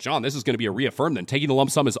yourself, well, John, this is going to be a reaffirm then. Taking the lump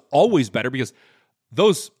sum is always better because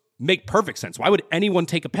those make perfect sense. Why would anyone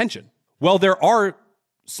take a pension? Well, there are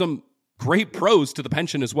some great pros to the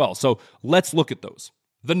pension as well. So let's look at those.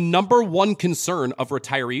 The number one concern of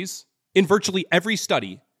retirees in virtually every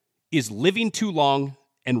study is living too long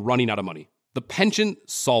and running out of money. The pension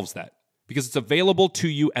solves that because it's available to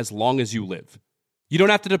you as long as you live. You don't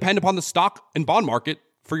have to depend upon the stock and bond market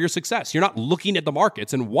for your success. You're not looking at the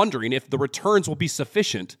markets and wondering if the returns will be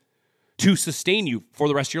sufficient to sustain you for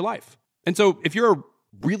the rest of your life. And so if you're a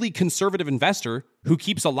really conservative investor who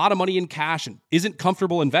keeps a lot of money in cash and isn't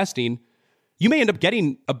comfortable investing, you may end up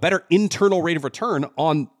getting a better internal rate of return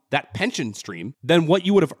on that pension stream than what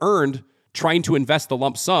you would have earned trying to invest the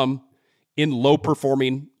lump sum in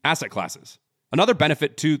low-performing asset classes. Another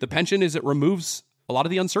benefit to the pension is it removes a lot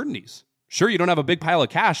of the uncertainties. Sure, you don't have a big pile of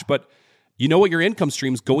cash, but you know what your income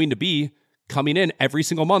stream is going to be coming in every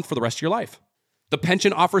single month for the rest of your life. The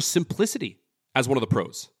pension offers simplicity as one of the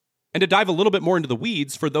pros. And to dive a little bit more into the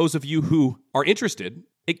weeds, for those of you who are interested,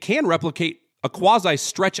 it can replicate a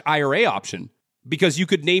quasi-stretch IRA option because you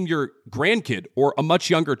could name your grandkid or a much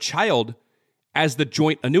younger child as the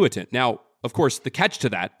joint annuitant. Now, of course, the catch to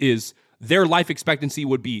that is their life expectancy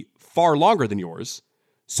would be far longer than yours,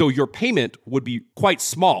 so your payment would be quite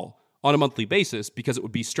small on a monthly basis because it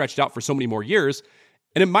would be stretched out for so many more years.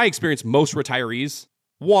 And in my experience, most retirees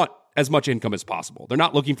want as much income as possible. They're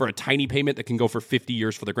not looking for a tiny payment that can go for 50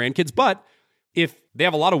 years for their grandkids, but if they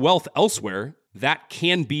have a lot of wealth elsewhere, that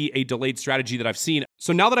can be a delayed strategy that I've seen.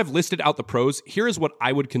 So now that I've listed out the pros, here is what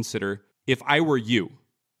I would consider if I were you.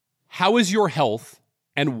 How is your health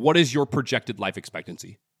and what is your projected life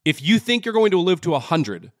expectancy? If you think you're going to live to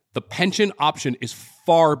 100, the pension option is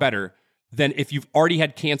far better than if you've already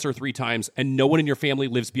had cancer 3 times and no one in your family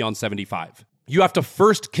lives beyond 75. You have to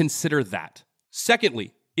first consider that.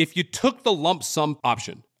 Secondly, if you took the lump sum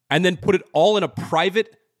option and then put it all in a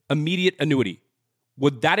private immediate annuity,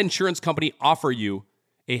 would that insurance company offer you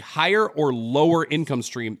a higher or lower income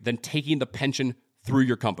stream than taking the pension through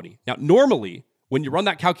your company? Now, normally, when you run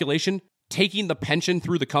that calculation, taking the pension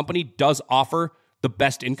through the company does offer the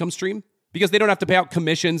best income stream because they don't have to pay out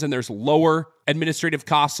commissions and there's lower administrative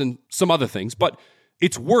costs and some other things. But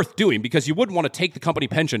it's worth doing because you wouldn't want to take the company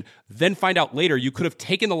pension, then find out later you could have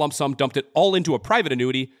taken the lump sum, dumped it all into a private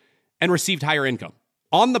annuity, and received higher income.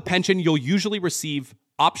 On the pension, you'll usually receive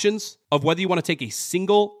options of whether you want to take a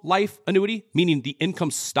single life annuity, meaning the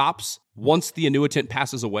income stops once the annuitant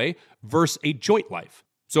passes away, versus a joint life.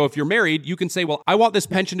 So if you're married, you can say, well, I want this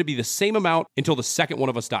pension to be the same amount until the second one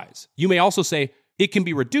of us dies. You may also say it can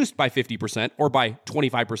be reduced by 50% or by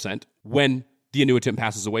 25% when the annuitant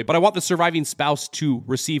passes away, but I want the surviving spouse to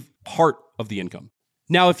receive part of the income.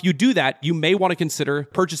 Now, if you do that, you may want to consider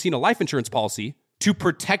purchasing a life insurance policy to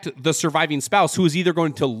protect the surviving spouse who is either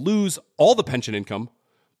going to lose all the pension income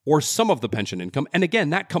or some of the pension income. And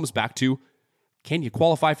again, that comes back to, can you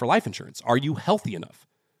qualify for life insurance? Are you healthy enough?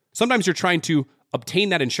 Sometimes you're trying to obtain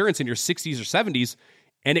that insurance in your 60s or 70s,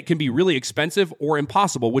 and it can be really expensive or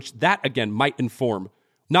impossible, which that, again, might inform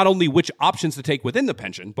not only which options to take within the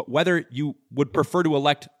pension, but whether you would prefer to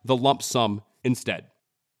elect the lump sum instead.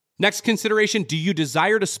 Next consideration, do you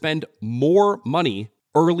desire to spend more money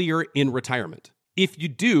earlier in retirement? If you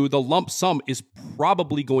do, the lump sum is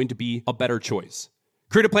probably going to be a better choice.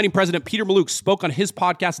 Creative Planning President Peter Mallouk spoke on his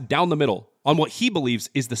podcast, Down the Middle, on what he believes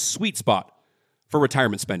is the sweet spot for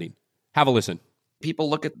retirement spending. Have a listen.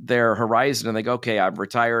 People look at their horizon and they go, okay, I'm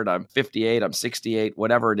retired, I'm 58, I'm 68,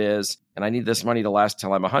 whatever it is, and I need this money to last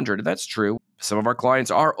till I'm 100. And that's true. Some of our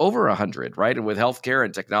clients are over 100, right? And with healthcare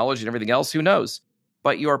and technology and everything else, who knows?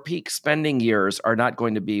 But your peak spending years are not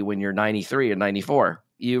going to be when you're 93 and 94.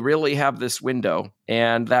 You really have this window,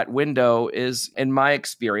 and that window is, in my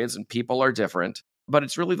experience, and people are different, but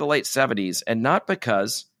it's really the late 70s, and not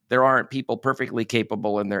because there aren't people perfectly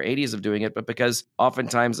capable in their 80s of doing it, but because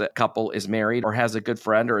oftentimes a couple is married or has a good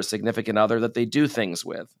friend or a significant other that they do things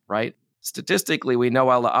with, right? Statistically, we know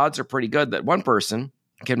while the odds are pretty good that one person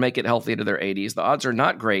can make it healthy into their 80s, the odds are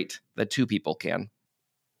not great that two people can.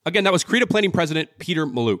 Again, that was Creative Planning President Peter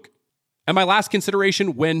Mallouk. And my last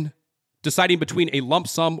consideration when deciding between a lump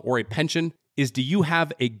sum or a pension is, do you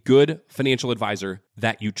have a good financial advisor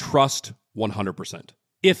that you trust 100%?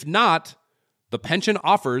 If not, the pension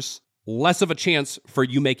offers less of a chance for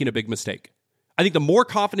you making a big mistake. I think the more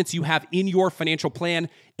confidence you have in your financial plan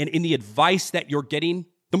and in the advice that you're getting,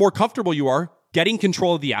 the more comfortable you are getting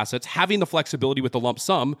control of the assets, having the flexibility with the lump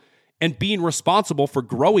sum, and being responsible for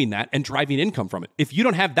growing that and driving income from it. If you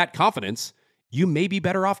don't have that confidence, you may be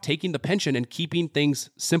better off taking the pension and keeping things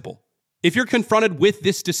simple. If you're confronted with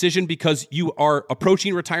this decision because you are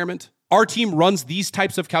approaching retirement, our team runs these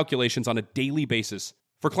types of calculations on a daily basis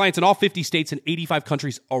for clients in all 50 states and 85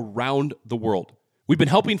 countries around the world. We've been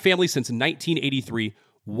helping families since 1983.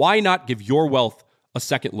 Why not give your wealth a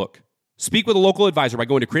second look? Speak with a local advisor by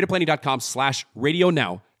going to creativeplanning.com/radio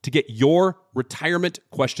now to get your retirement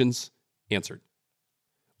questions answered.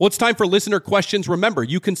 Well, it's time for listener questions. Remember,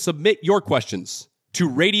 you can submit your questions to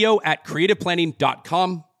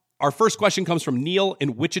radio@creativeplanning.com. Our first question comes from Neil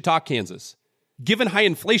in Wichita, Kansas. Given high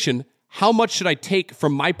inflation, how much should I take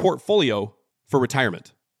from my portfolio for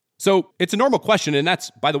retirement? So it's a normal question, and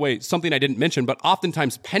that's, by the way, something I didn't mention, but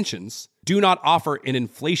oftentimes pensions do not offer an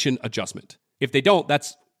inflation adjustment. If they don't,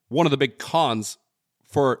 that's one of the big cons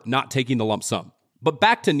for not taking the lump sum. But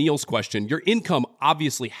back to Neil's question, your income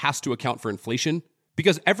obviously has to account for inflation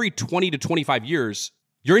because every 20 to 25 years,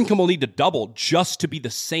 your income will need to double just to be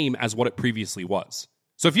the same as what it previously was.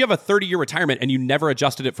 So if you have a 30-year retirement and you never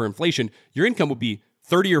adjusted it for inflation, your income would be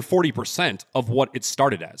 30 or 40% of what it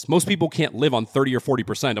started as. Most people can't live on 30 or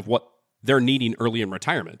 40% of what they're needing early in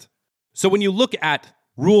retirement. So when you look at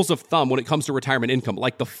rules of thumb when it comes to retirement income,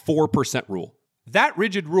 like the 4% rule, that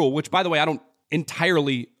rigid rule, which by the way, I don't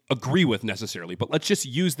entirely agree with necessarily, but let's just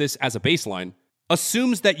use this as a baseline,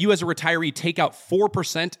 assumes that you as a retiree take out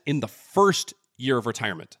 4% in the first year of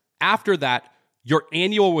retirement. After that, your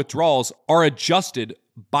annual withdrawals are adjusted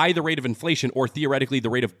by the rate of inflation or theoretically the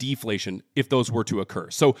rate of deflation if those were to occur.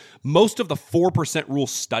 So most of the 4% rule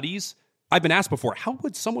studies, I've been asked before, how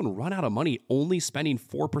would someone run out of money only spending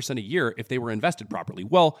 4% a year if they were invested properly?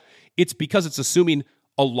 Well, it's because it's assuming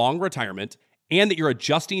a long retirement and that you're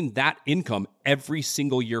adjusting that income every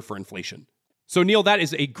single year for inflation. So Neil, that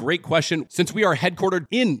is a great question. Since we are headquartered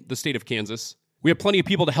in the state of Kansas, we have plenty of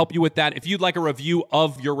people to help you with that. If you'd like a review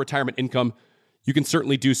of your retirement income, you can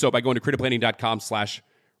certainly do so by going to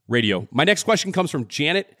creativeplanning.com/radio. My next question comes from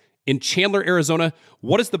Janet in Chandler, Arizona.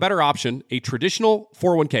 What is the better option, a traditional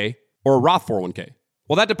 401k or a Roth 401k?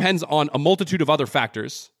 Well, that depends on a multitude of other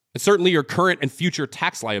factors, and certainly your current and future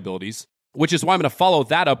tax liabilities, which is why I'm going to follow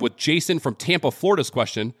that up with Jason from Tampa, Florida's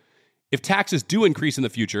question. If taxes do increase in the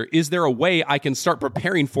future, is there a way I can start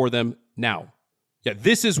preparing for them now? Yeah,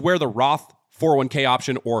 this is where the Roth 401k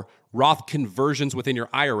option or Roth conversions within your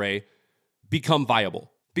IRA become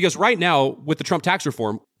viable. Because right now, with the Trump tax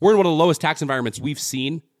reform, we're in one of the lowest tax environments we've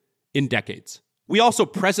seen in decades. We also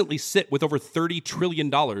presently sit with over $30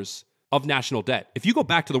 trillion of national debt. If you go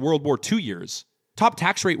back to the World War II years, top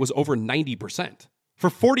tax rate was over 90%. For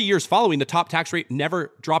 40 years following, the top tax rate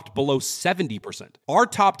never dropped below 70%. Our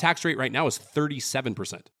top tax rate right now is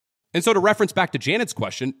 37%. And so to reference back to Janet's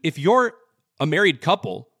question, if you're a married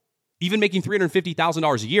couple, even making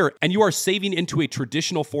 $350,000 a year, and you are saving into a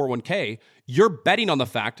traditional 401k, you're betting on the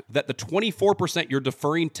fact that the 24% you're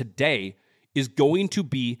deferring today is going to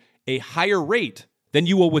be a higher rate than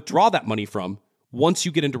you will withdraw that money from once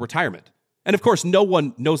you get into retirement. And of course, no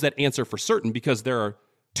one knows that answer for certain because there are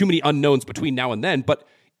too many unknowns between now and then. But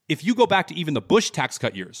if you go back to even the Bush tax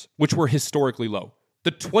cut years, which were historically low,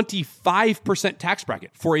 the 25% tax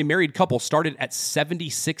bracket for a married couple started at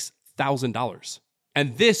 $76,000.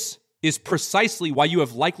 And this is precisely why you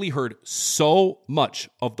have likely heard so much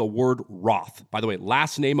of the word Roth. By the way,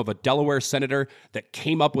 last name of a Delaware senator that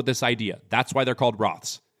came up with this idea. That's why they're called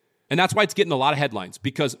Roths. And that's why it's getting a lot of headlines,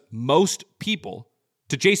 because most people,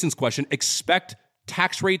 to Jason's question, expect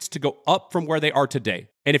tax rates to go up from where they are today.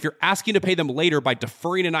 And if you're asking to pay them later by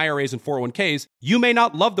deferring in IRAs and 401ks, you may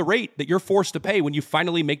not love the rate that you're forced to pay when you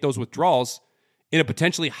finally make those withdrawals in a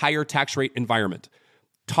potentially higher tax rate environment.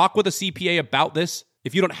 Talk with a CPA about this.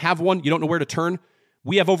 If you don't have one, you don't know where to turn.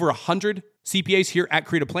 We have over 100 CPAs here at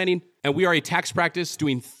Creative Planning, and we are a tax practice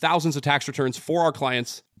doing thousands of tax returns for our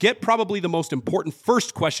clients. Get probably the most important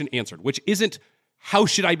first question answered, which isn't how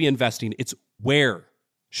should I be investing? It's where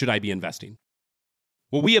should I be investing?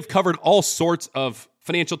 Well, we have covered all sorts of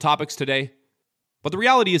financial topics today, but the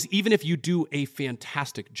reality is even if you do a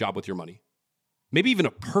fantastic job with your money, maybe even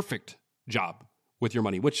a perfect job with your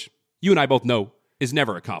money, which you and I both know is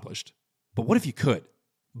never accomplished, but what if you could?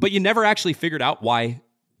 But you never actually figured out why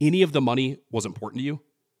any of the money was important to you,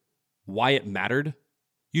 why it mattered.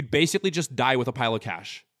 You'd basically just die with a pile of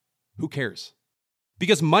cash. Who cares?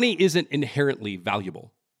 Because money isn't inherently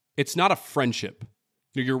valuable. It's not a friendship,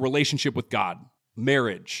 your relationship with God,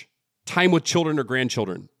 marriage, time with children or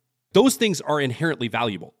grandchildren. Those things are inherently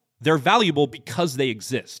valuable. They're valuable because they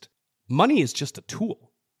exist. Money is just a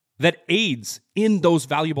tool that aids in those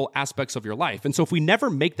valuable aspects of your life. And so if we never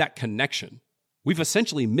make that connection, we've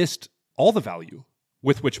essentially missed all the value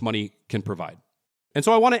with which money can provide. And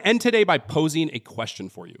so I want to end today by posing a question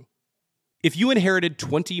for you. If you inherited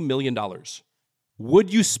 $20 million,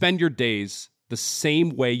 would you spend your days the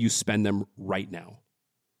same way you spend them right now?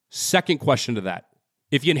 Second question to that.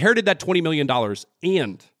 If you inherited that $20 million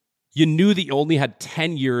and you knew that you only had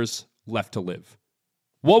 10 years left to live,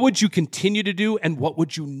 what would you continue to do and what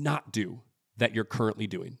would you not do that you're currently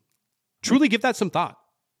doing? Truly give that some thought.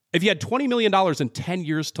 If you had $20 million and 10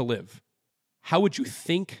 years to live, how would you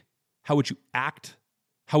think? How would you act?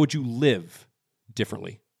 How would you live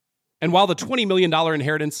differently? And while the $20 million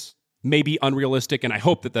inheritance may be unrealistic, and I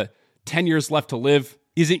hope that the 10 years left to live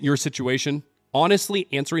isn't your situation, honestly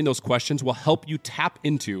answering those questions will help you tap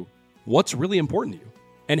into what's really important to you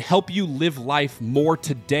and help you live life more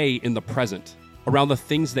today in the present around the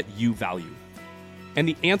things that you value. And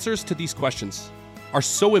the answers to these questions are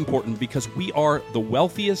so important because we are the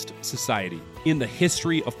wealthiest society in the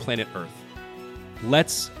history of planet Earth.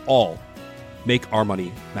 Let's all make our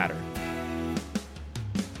money matter.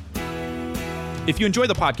 If you enjoy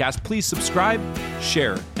the podcast, please subscribe,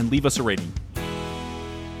 share, and leave us a rating.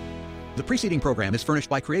 The preceding program is furnished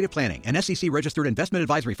by Creative Planning, an SEC-registered investment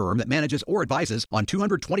advisory firm that manages or advises on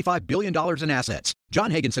 $225 billion in assets.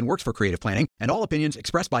 John Hagenson works for Creative Planning, and all opinions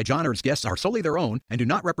expressed by John or his guests are solely their own and do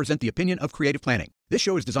not represent the opinion of Creative Planning. This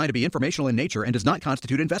show is designed to be informational in nature and does not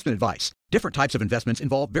constitute investment advice. Different types of investments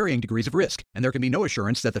involve varying degrees of risk, and there can be no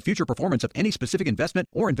assurance that the future performance of any specific investment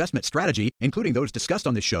or investment strategy, including those discussed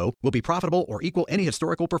on this show, will be profitable or equal any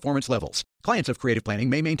historical performance levels. Clients of Creative Planning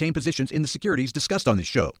may maintain positions in the securities discussed on this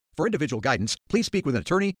show. For individual guidance, please speak with an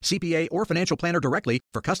attorney, CPA, or financial planner directly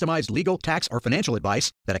for customized legal, tax, or financial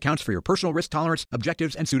advice that accounts for your personal risk tolerance,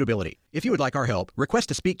 objectives, and suitability. If you would like our help, request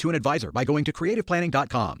to speak to an advisor by going to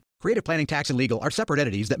creativeplanning.com. Creative Planning, Tax, and Legal are separate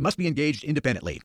entities that must be engaged independently.